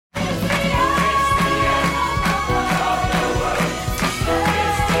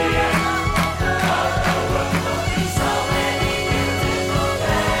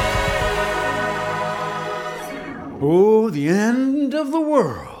the end of the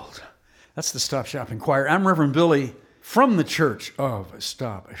world. That's the Stop Shopping Choir. I'm Reverend Billy from the Church of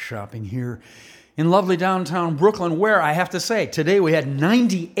Stop Shopping here in lovely downtown Brooklyn, where I have to say, today we had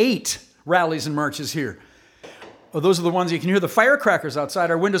 98 rallies and marches here. Well, those are the ones you can hear the firecrackers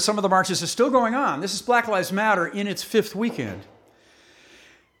outside our windows. Some of the marches are still going on. This is Black Lives Matter in its 5th weekend.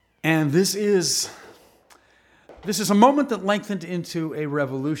 And this is a moment that lengthened into a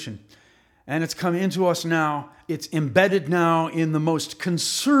revolution. And it's come into us now. It's embedded now in the most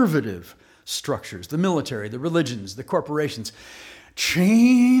conservative structures, the military, the religions, the corporations.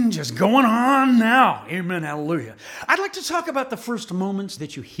 Change is going on now. Amen, hallelujah. I'd like to talk about the first moments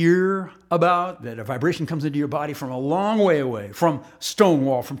that you hear about, that a vibration comes into your body from a long way away, from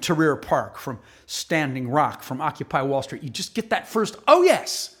Stonewall, from Tahrir Park, from Standing Rock, from Occupy Wall Street. You just get that first, oh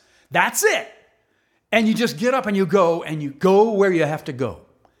yes, that's it. And you just get up and you go where you have to go.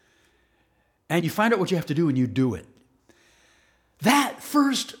 And you find out what you have to do and you do it. That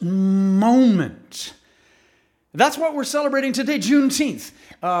first moment, that's what we're celebrating today, Juneteenth,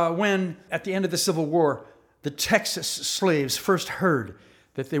 when at the end of the Civil War, the Texas slaves first heard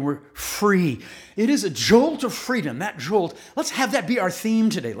that they were free. It is a jolt of freedom, that jolt. Let's have that be our theme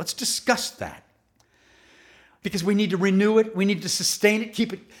today. Let's discuss that. Because we need to renew it. We need to sustain it,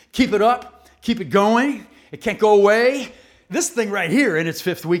 keep it up, keep it going. It can't go away. This thing right here in its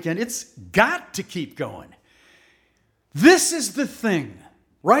 5th weekend, it's got to keep going. This is the thing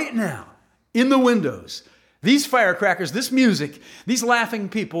right now in the windows. These firecrackers, this music, these laughing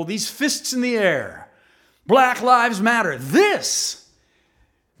people, these fists in the air. Black Lives Matter. This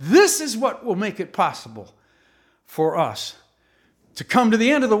is what will make it possible for us to come to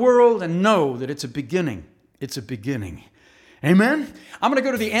the end of the world and know that it's a beginning. It's a beginning. Amen? I'm going to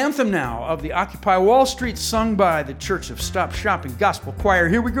go to the anthem now of the Occupy Wall Street, sung by the Church of Stop Shopping Gospel Choir.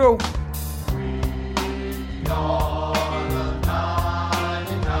 Here we go.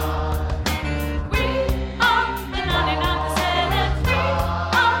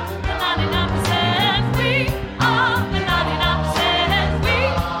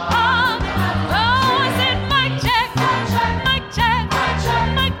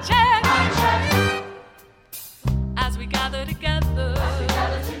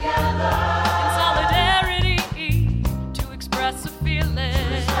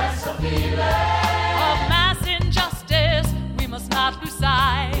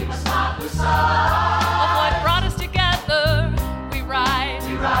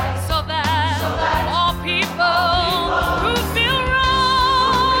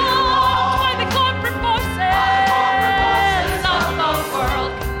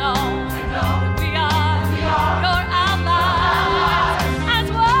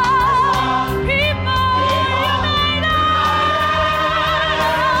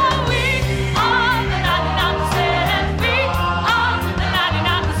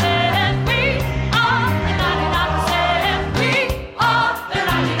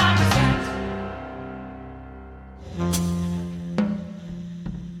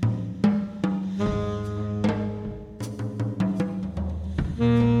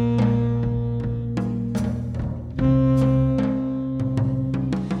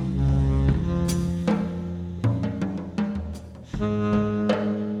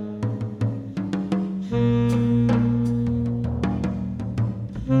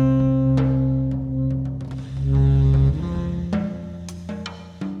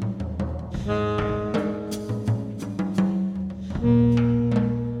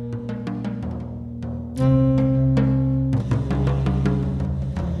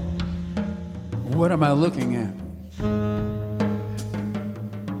 What am I looking at?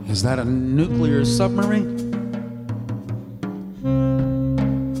 Is that a nuclear submarine?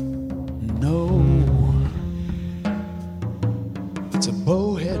 No. It's a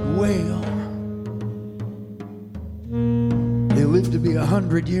bowhead whale. They live to be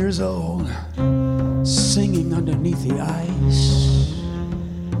 100 years old, singing underneath the ice.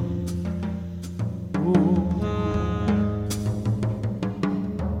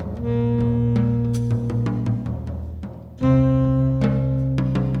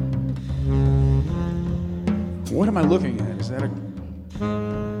 What am I looking at? Is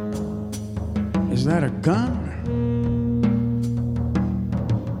that a gun?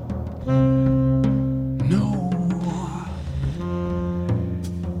 No.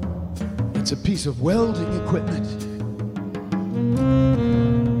 It's a piece of welding equipment.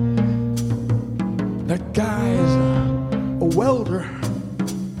 That guy is a welder.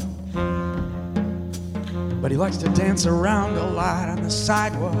 But he likes to dance around a lot on the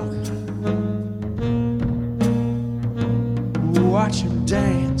sidewalk. Watch him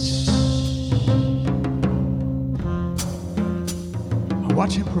dance.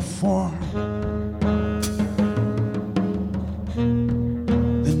 Watch him perform.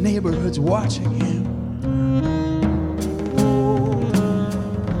 The neighborhood's watching him.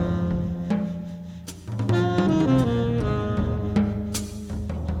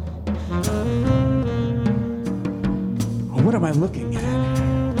 What am I looking at?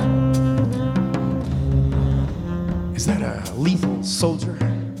 Is that a lethal soldier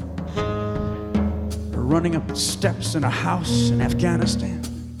running up the steps in a house in Afghanistan,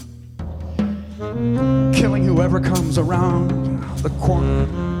 killing whoever comes around the corner?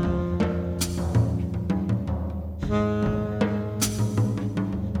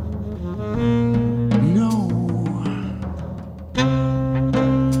 No.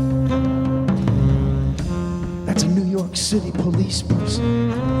 That's a New York City police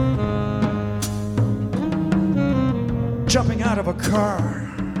person jumping out of a car.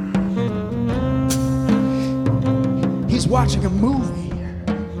 He's watching a movie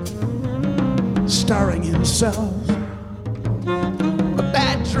starring himself. A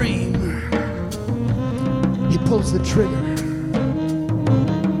bad dream. He pulls the trigger.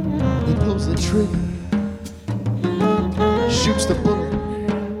 He pulls the trigger. Shoots the bullet.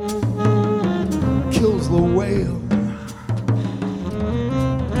 Kills the whale.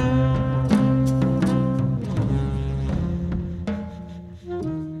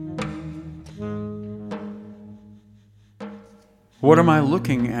 What am I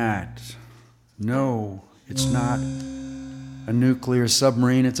looking at? No, it's not a nuclear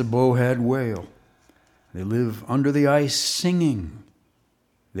submarine, it's a bowhead whale. They live under the ice singing.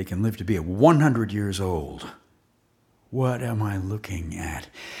 They can live to be 100 years old. What am I looking at?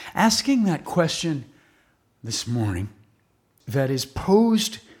 Asking that question this morning that is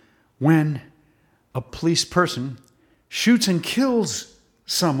posed when a police person shoots and kills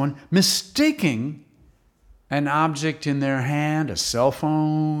someone, mistaking an object in their hand, a cell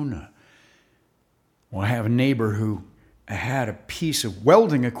phone. Well, I have a neighbor who had a piece of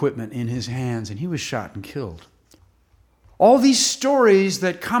welding equipment in his hands, and he was shot and killed. All these stories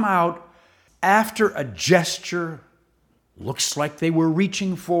that come out after a gesture, looks like they were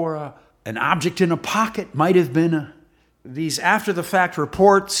reaching for an object in a pocket, might have been these after-the-fact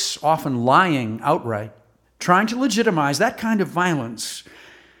reports, often lying outright, trying to legitimize that kind of violence.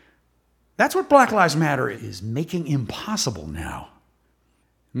 That's what Black Lives Matter is making impossible now.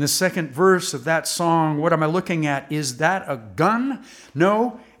 In the second verse of that song, what am I looking at? Is that a gun?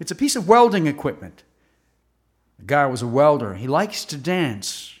 No, it's a piece of welding equipment. The guy was a welder. He likes to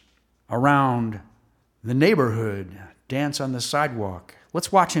dance around the neighborhood, dance on the sidewalk.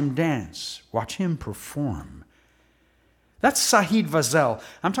 Let's watch him dance, watch him perform. That's Saheed Vazel.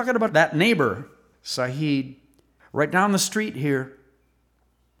 I'm talking about that neighbor, Saheed, right down the street here.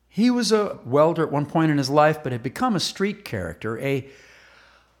 He was a welder at one point in his life, but had become a street character, a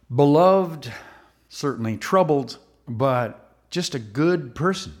beloved, certainly troubled, but just a good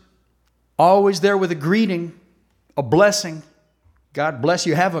person. Always there with a greeting, a blessing. God bless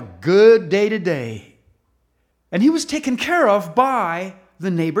you. Have a good day today. And he was taken care of by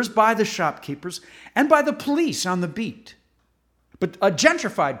the neighbors, by the shopkeepers, and by the police on the beat. But a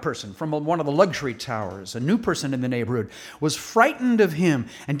gentrified person from one of the luxury towers, a new person in the neighborhood, was frightened of him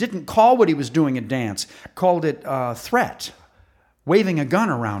and didn't call what he was doing a dance, called it a threat, waving a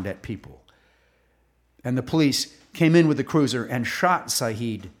gun around at people. And the police came in with the cruiser and shot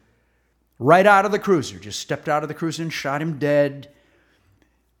Saheed right out of the cruiser, just stepped out of the cruiser and shot him dead.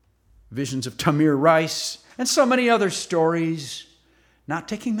 Visions of Tamir Rice and so many other stories, not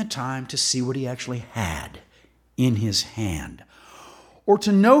taking the time to see what he actually had in his hand, or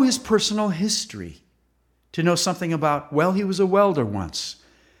to know his personal history, to know something about, well, he was a welder once.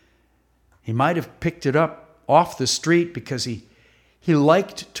 He might have picked it up off the street because he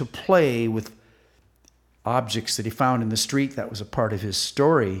liked to play with objects that he found in the street. That was a part of his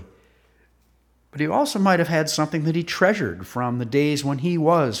story. But he also might have had something that he treasured from the days when he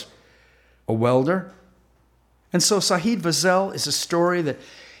was a welder. And so Saheed Vazel is a story that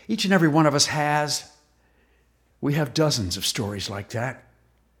each and every one of us has. We have dozens of stories like that.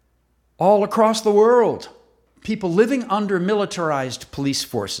 All across the world, people living under militarized police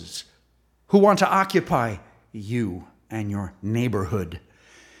forces who want to occupy you and your neighborhood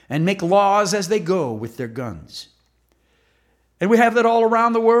and make laws as they go with their guns. And we have that all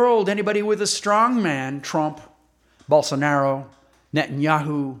around the world. Anybody with a strong man, Trump, Bolsonaro,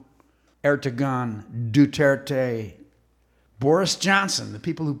 Netanyahu, Erdogan, Duterte, Boris Johnson, the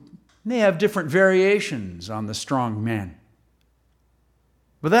people who they have different variations on the strong man.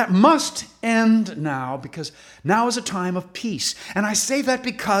 But that must end now, because now is a time of peace. And I say that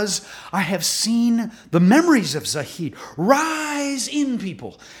because I have seen the memories of Zahid rise in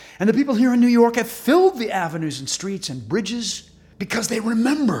people. And the people here in New York have filled the avenues and streets and bridges because they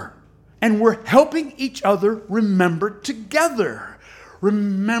remember. And we're helping each other remember together.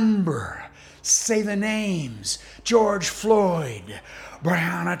 Remember. Say the names. George Floyd,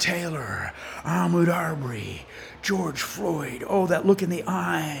 Breonna Taylor, Ahmaud Arbery, George Floyd. Oh, that look in the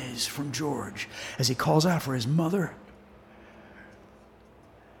eyes from George as he calls out for his mother.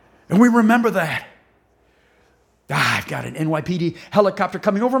 And we remember that. I've got an NYPD helicopter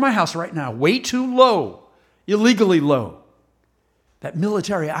coming over my house right now, way too low, illegally low. That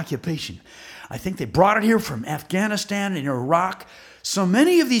military occupation. I think they brought it here from Afghanistan and Iraq. So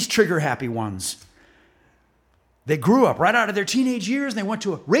many of these trigger-happy ones, they grew up right out of their teenage years and they went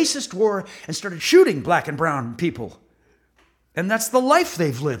to a racist war and started shooting black and brown people. And that's the life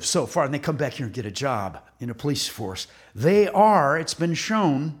they've lived so far. And they come back here and get a job in a police force. They are, it's been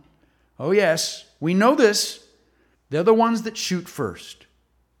shown, oh yes, we know this, they're the ones that shoot first.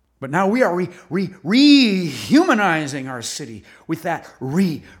 But now we are rehumanizing our city with that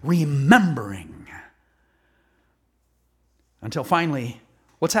remembering. Until finally,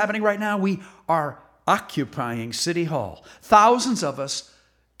 what's happening right now? We are occupying City Hall. Thousands of us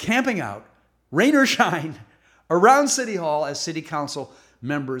camping out, rain or shine, around City Hall as City Council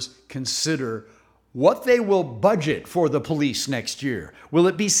members consider what they will budget for the police next year. Will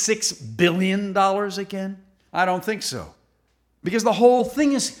it be $6 billion again? I don't think so. Because the whole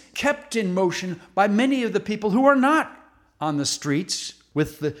thing is kept in motion by many of the people who are not on the streets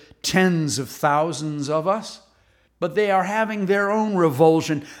with the tens of thousands of us. But they are having their own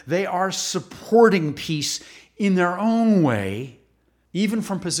revulsion. They are supporting peace in their own way, even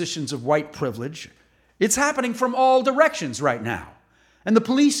from positions of white privilege. It's happening from all directions right now. And the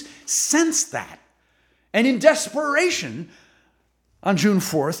police sense that. And in desperation, on June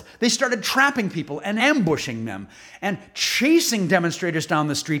 4th, they started trapping people and ambushing them and chasing demonstrators down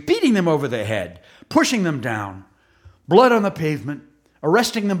the street, beating them over the head, pushing them down, blood on the pavement,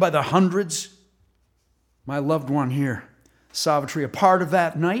 arresting them by the hundreds. My loved one here, Savitri, a part of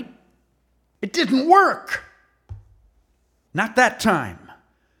that night, it didn't work. Not that time.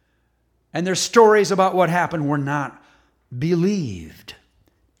 And their stories about what happened were not believed.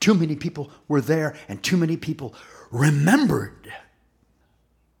 Too many people were there and too many people remembered.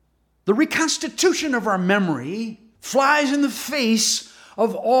 The reconstitution of our memory flies in the face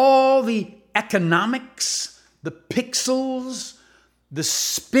of all the economics, the pixels, the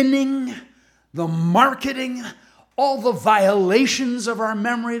spinning, the marketing, all the violations of our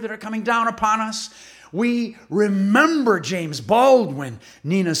memory that are coming down upon us. We remember James Baldwin,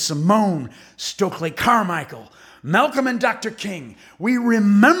 Nina Simone, Stokely Carmichael, Malcolm and Dr. King. We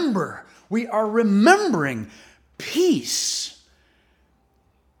are remembering peace.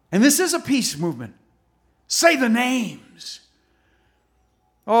 And this is a peace movement. Say the names.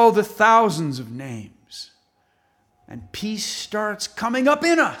 Oh, the thousands of names. And peace starts coming up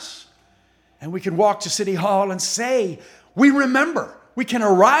in us. And we can walk to City Hall and say, we remember. We can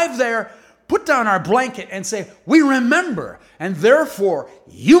arrive there, put down our blanket and say, we remember. And therefore,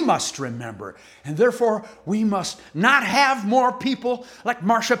 you must remember. And therefore, we must not have more people like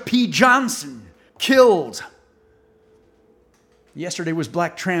Marsha P. Johnson killed. Yesterday was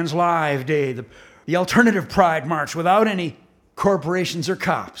Black Trans Live Day, the alternative Pride March without any corporations or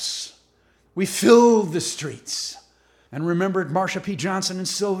cops. We filled the streets and remembered Marsha P. Johnson and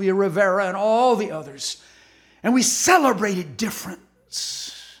Sylvia Rivera and all the others. And we celebrated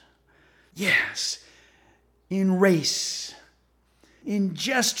difference. Yes, in race, in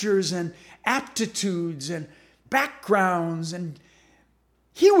gestures and aptitudes and backgrounds. And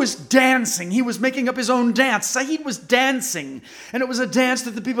he was dancing. He was making up his own dance. Saheed was dancing. And it was a dance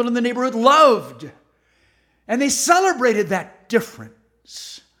that the people in the neighborhood loved. And they celebrated that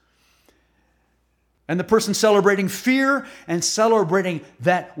difference. And the person celebrating fear and celebrating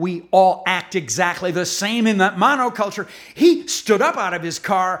that we all act exactly the same in that monoculture, he stood up out of his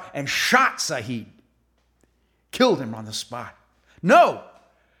car and shot Saheed. Killed him on the spot. No.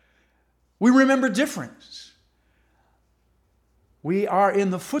 We remember difference. We are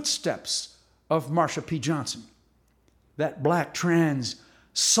in the footsteps of Marsha P. Johnson, that black trans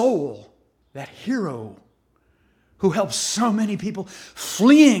soul, that hero who helped so many people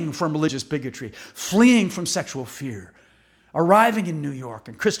fleeing from religious bigotry, fleeing from sexual fear, arriving in New York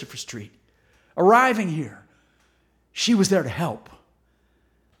on Christopher Street, arriving here. She was there to help.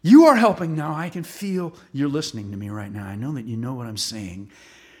 You are helping now. I can feel you're listening to me right now. I know that you know what I'm saying.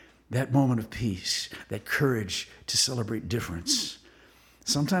 That moment of peace, that courage to celebrate difference.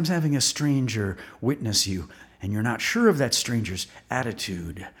 Sometimes having a stranger witness you, and you're not sure of that stranger's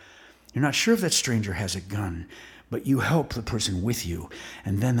attitude. You're not sure if that stranger has a gun, but you help the person with you,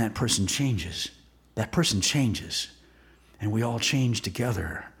 and then that person changes. That person changes, and we all change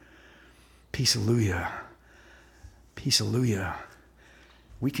together. Peace-alleluia. Peace-alleluia.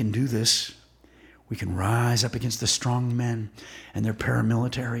 We can do this. We can rise up against the strong men and their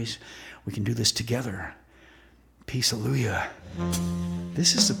paramilitaries. We can do this together. Peace-alleluia.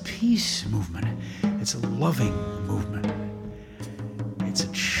 This is a peace movement. It's a loving movement. It's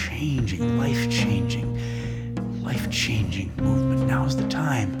a changing, life-ching movement. Now is the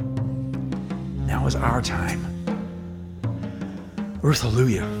time. Now is our time.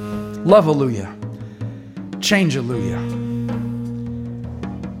 Earth-alleluia. Love-alleluia. Change-alleluia.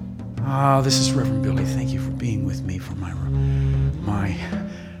 This is Reverend Billy. Thank you for being with me for my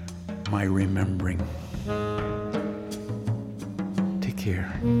remembering. Take care.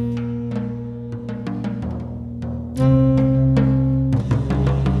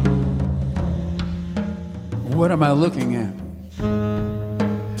 What am I looking at?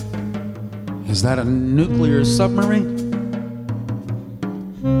 Is that a nuclear submarine?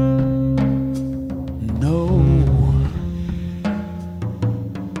 No.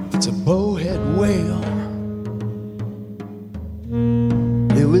 It's a bowhead whale.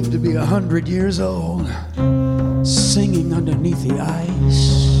 They live to be 100 years old, singing underneath the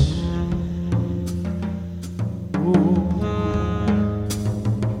ice. Ooh.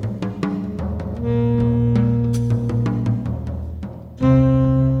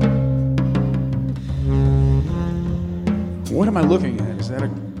 What am I looking at? Is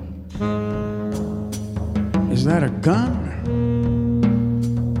that a gun?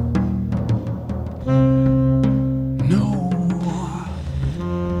 No.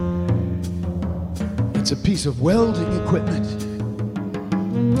 It's a piece of welding equipment.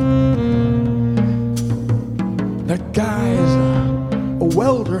 That guy is a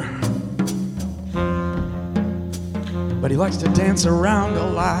welder, but he likes to dance around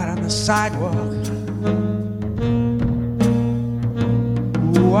a lot on the sidewalk.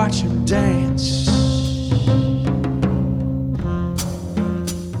 Watch him dance.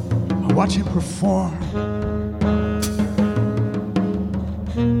 Watch him perform.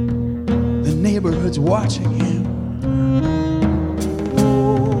 The neighborhood's watching him.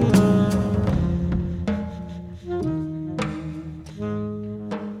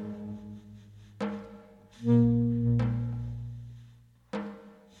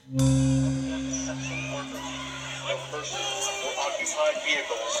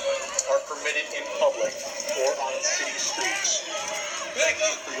 Vehicles are permitted in public or on city streets. Thank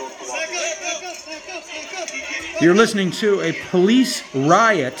you for your cooperation. You're listening to a police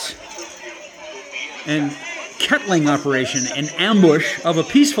riot and kettling operation, an ambush of a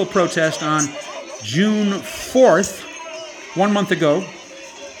peaceful protest on June 4th, 1 month ago.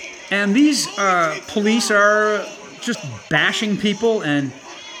 And these police are just bashing people and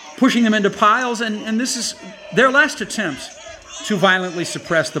pushing them into piles, and this is their last attempt to violently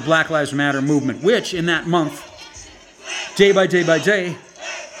suppress the Black Lives Matter movement, which in that month, day by day,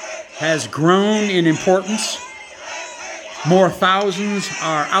 has grown in importance. More thousands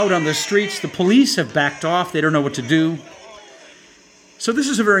are out on the streets. The police have backed off. They don't know what to do. So this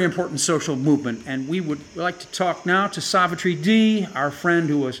is a very important social movement, and we would like to talk now to Savitri D., our friend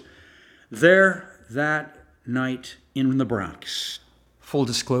who was there that night in the Bronx. Full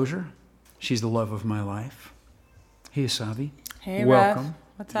disclosure, she's the love of my life. Hey, Savi. Hey, welcome. Rev.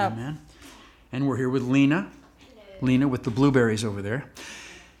 What's up? Man. And we're here with Lena. Hello. Lena with the blueberries over there.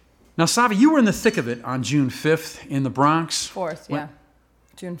 Now, Savi, you were in the thick of it on June 5th in the Bronx. 4th, yeah.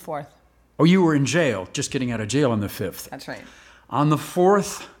 June 4th. Oh, you were in jail, just getting out of jail on the 5th. That's right. On the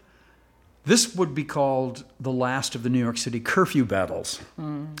 4th, this would be called the last of the New York City curfew battles.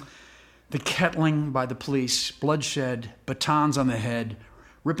 The kettling by the police, bloodshed, batons on the head,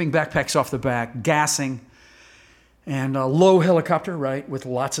 ripping backpacks off the back, gassing, and a low helicopter, right, with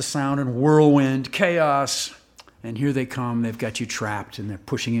lots of sound and whirlwind, chaos. And here they come. They've got you trapped, and they're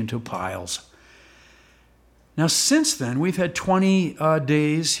pushing you into piles. Now, since then, we've had 20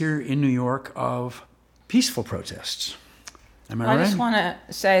 days here in New York of peaceful protests. Am I right? I just want to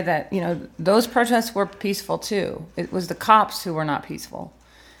say that, those protests were peaceful, too. It was the cops who were not peaceful.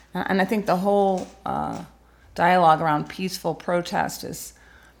 And I think the whole dialogue around peaceful protest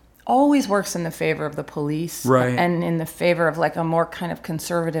always works in the favor of the police, right, and in the favor of like a more kind of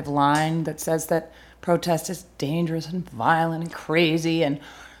conservative line that says that protest is dangerous and violent and crazy, and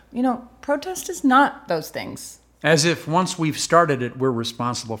protest is not those things. As if once we've started it, we're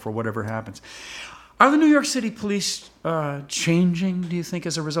responsible for whatever happens. Are the New York City police changing, do you think,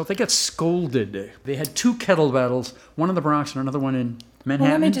 as a result? They got scolded. They had 2 kettle battles, one in the Bronx and another one in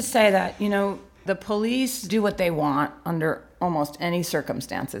Manhattan. Well, let me just say that, the police do what they want under almost any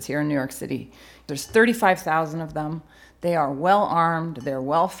circumstances here in New York City. There's 35,000 of them. They are well armed. They're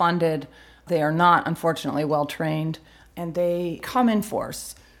well funded. They are not, unfortunately, well trained. And they come in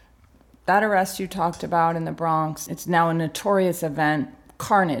force. That arrest you talked about in the Bronx, it's now a notorious event.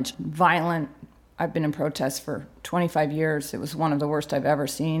 Carnage, violent. I've been in protests for 25 years. It was one of the worst I've ever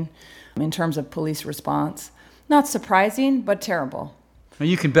seen in terms of police response. Not surprising, but terrible. Now,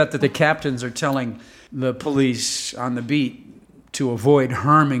 you can bet that the captains are telling the police on the beat to avoid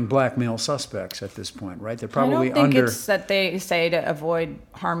harming black male suspects at this point, right? They're probably I don't think it's that they say to avoid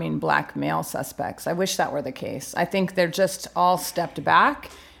harming black male suspects. I wish that were the case. I think they're just all stepped back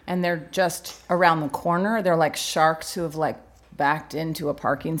and they're just around the corner. They're like sharks who have backed into a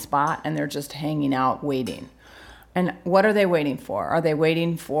parking spot and they're just hanging out waiting. And what are they waiting for? Are they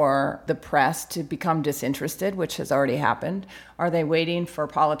waiting for the press to become disinterested, which has already happened? Are they waiting for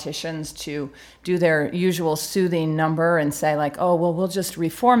politicians to do their usual soothing number and say oh, well, we'll just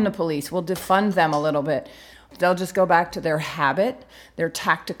reform the police. We'll defund them a little bit. They'll just go back to their habit, their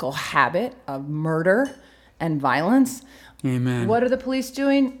tactical habit of murder and violence. Amen. What are the police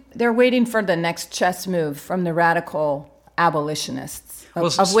doing? They're waiting for the next chess move from the radical abolitionists,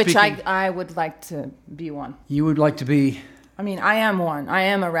 of which I would like to be one. You would like to be? I mean, I am one. I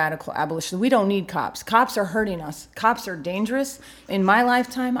am a radical abolitionist. We don't need cops. Cops are hurting us. Cops are dangerous. In my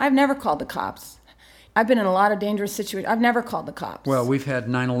lifetime, I've never called the cops. I've been in a lot of dangerous situations. I've never called the cops. Well, we've had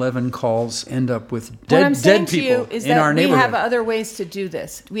 9/11 calls end up with what dead I'm saying to people you is in that our neighborhood. We have other ways to do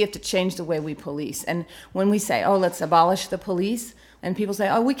this. We have to change the way we police. And when we say, oh, let's abolish the police, and people say,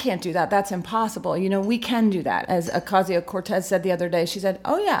 oh, we can't do that. That's impossible. We can do that. As Ocasio-Cortez said the other day, she said,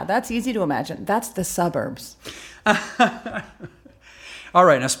 oh, yeah, that's easy to imagine. That's the suburbs. All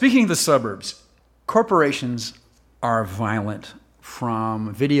right. Now, speaking of the suburbs, corporations are violent,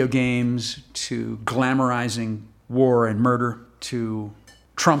 from video games to glamorizing war and murder to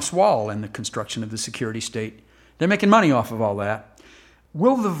Trump's wall and the construction of the security state. They're making money off of all that.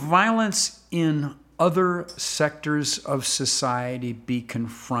 Will the violence in other sectors of society be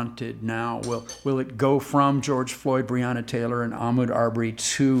confronted now? Will it go from George Floyd, Breonna Taylor, and Ahmaud Arbery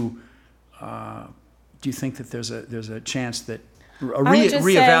to? Do you think that there's a chance that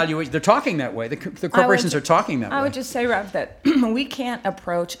reevaluate? They're talking that way. The corporations are talking that way. I would just say, Rev, that we can't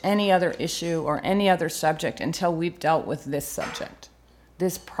approach any other issue or any other subject until we've dealt with this subject,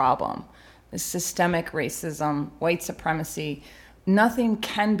 this problem, this systemic racism, white supremacy. Nothing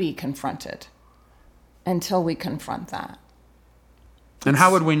can be confronted until we confront that. And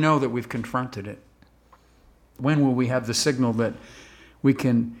how would we know that we've confronted it? When will we have the signal that we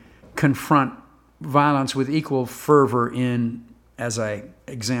can confront violence with equal fervor in, as I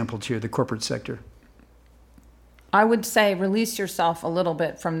exampled here, the corporate sector? I would say release yourself a little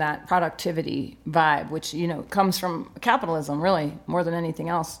bit from that productivity vibe, which, comes from capitalism, really, more than anything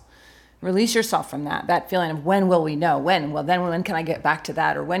else. Release yourself from that feeling of when will we know? When? Well, then when can I get back to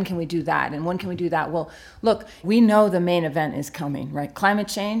that? Or when can we do that? And when can we do that? Well, look, we know the main event is coming, right? Climate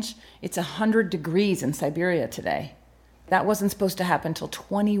change, it's 100 degrees in Siberia today. That wasn't supposed to happen until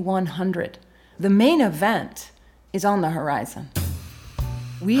 2100. The main event is on the horizon.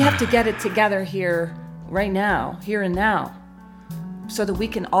 We have to get it together here, right now, here and now, so that we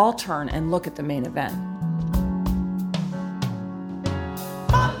can all turn and look at the main event.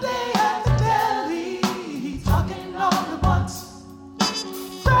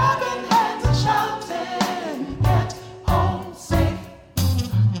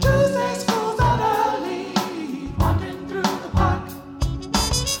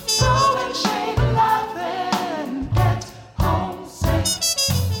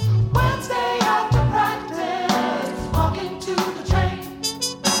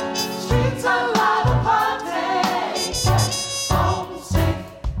 Streets are light apart.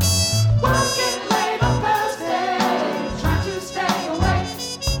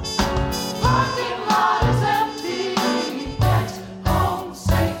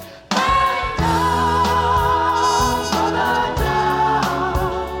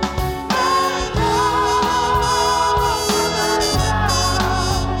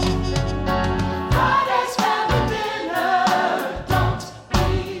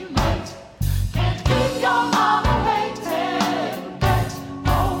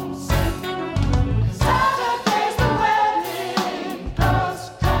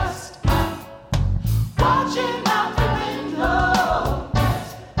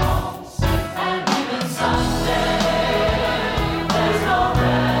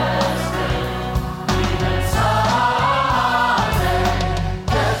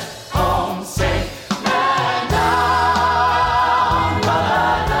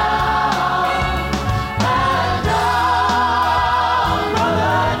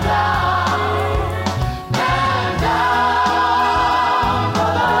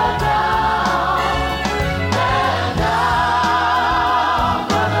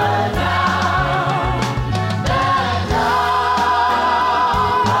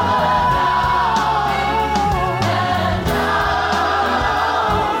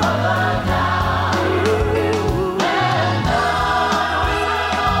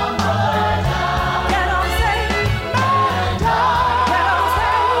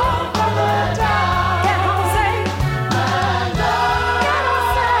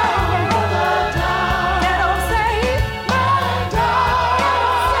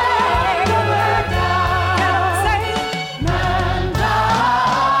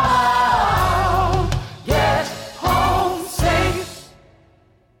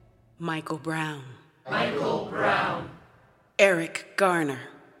 Michael Brown. Michael Brown. Eric Garner.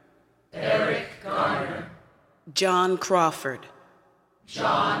 Eric Garner. John Crawford.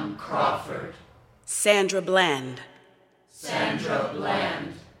 John Crawford. Sandra Bland. Sandra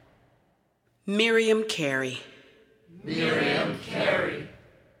Bland. Miriam Carey. Miriam Carey.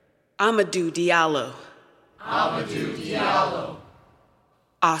 Amadou Diallo. Amadou Diallo.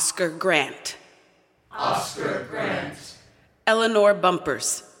 Oscar Grant. Oscar Grant. Eleanor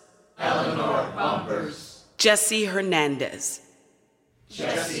Bumpers. Eleanor Bumpers. Jesse Hernandez.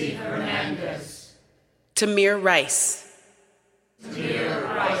 Jesse Hernandez. Tamir Rice. Tamir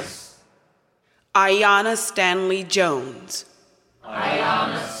Rice. Ayanna Stanley Jones.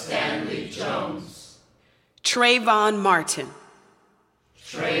 Ayanna Stanley Jones. Trayvon Martin.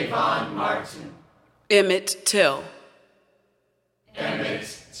 Trayvon Martin. Emmett Till.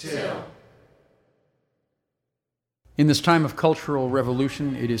 Emmett Till. In this time of cultural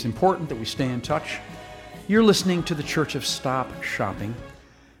revolution, it is important that we stay in touch. You're listening to the Church of Stop Shopping,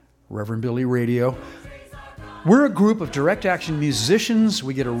 Reverend Billy Radio. We're a group of direct action musicians.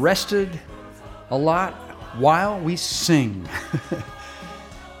 We get arrested a lot while we sing.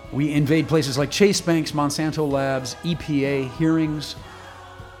 We invade places like Chase Banks, Monsanto Labs, EPA hearings,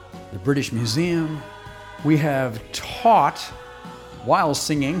 the British Museum. We have taught while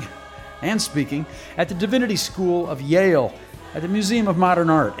singing and speaking at the Divinity School of Yale, at the Museum of Modern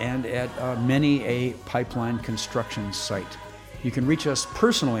Art, and at many a pipeline construction site. You can reach us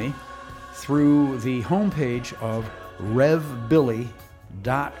personally through the homepage of revbilly.com,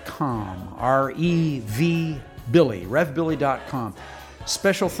 R-E-V-Billy, revbilly.com.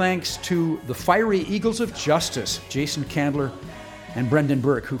 Special thanks to the Fiery Eagles of Justice, Jason Candler and Brendan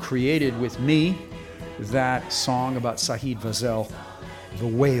Burke, who created with me that song about Saheed Vazel, the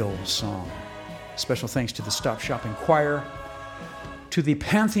Whale Song. Special thanks to the Stop Shopping Choir, to the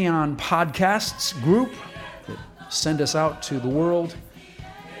Pantheon Podcasts group that send us out to the world,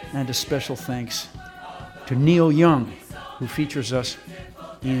 and a special thanks to Neil Young, who features us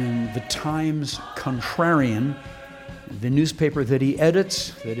in the Times Contrarian, the newspaper that he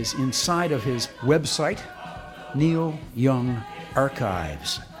edits, that is inside of his website, Neil Young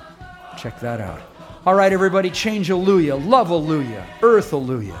Archives. Check that out. All right, everybody, change-alleluia, love-alleluia,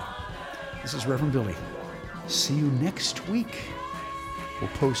 earth-alleluia. This is Reverend Billy. See you next week. We'll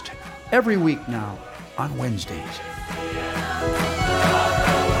post every week now on Wednesdays.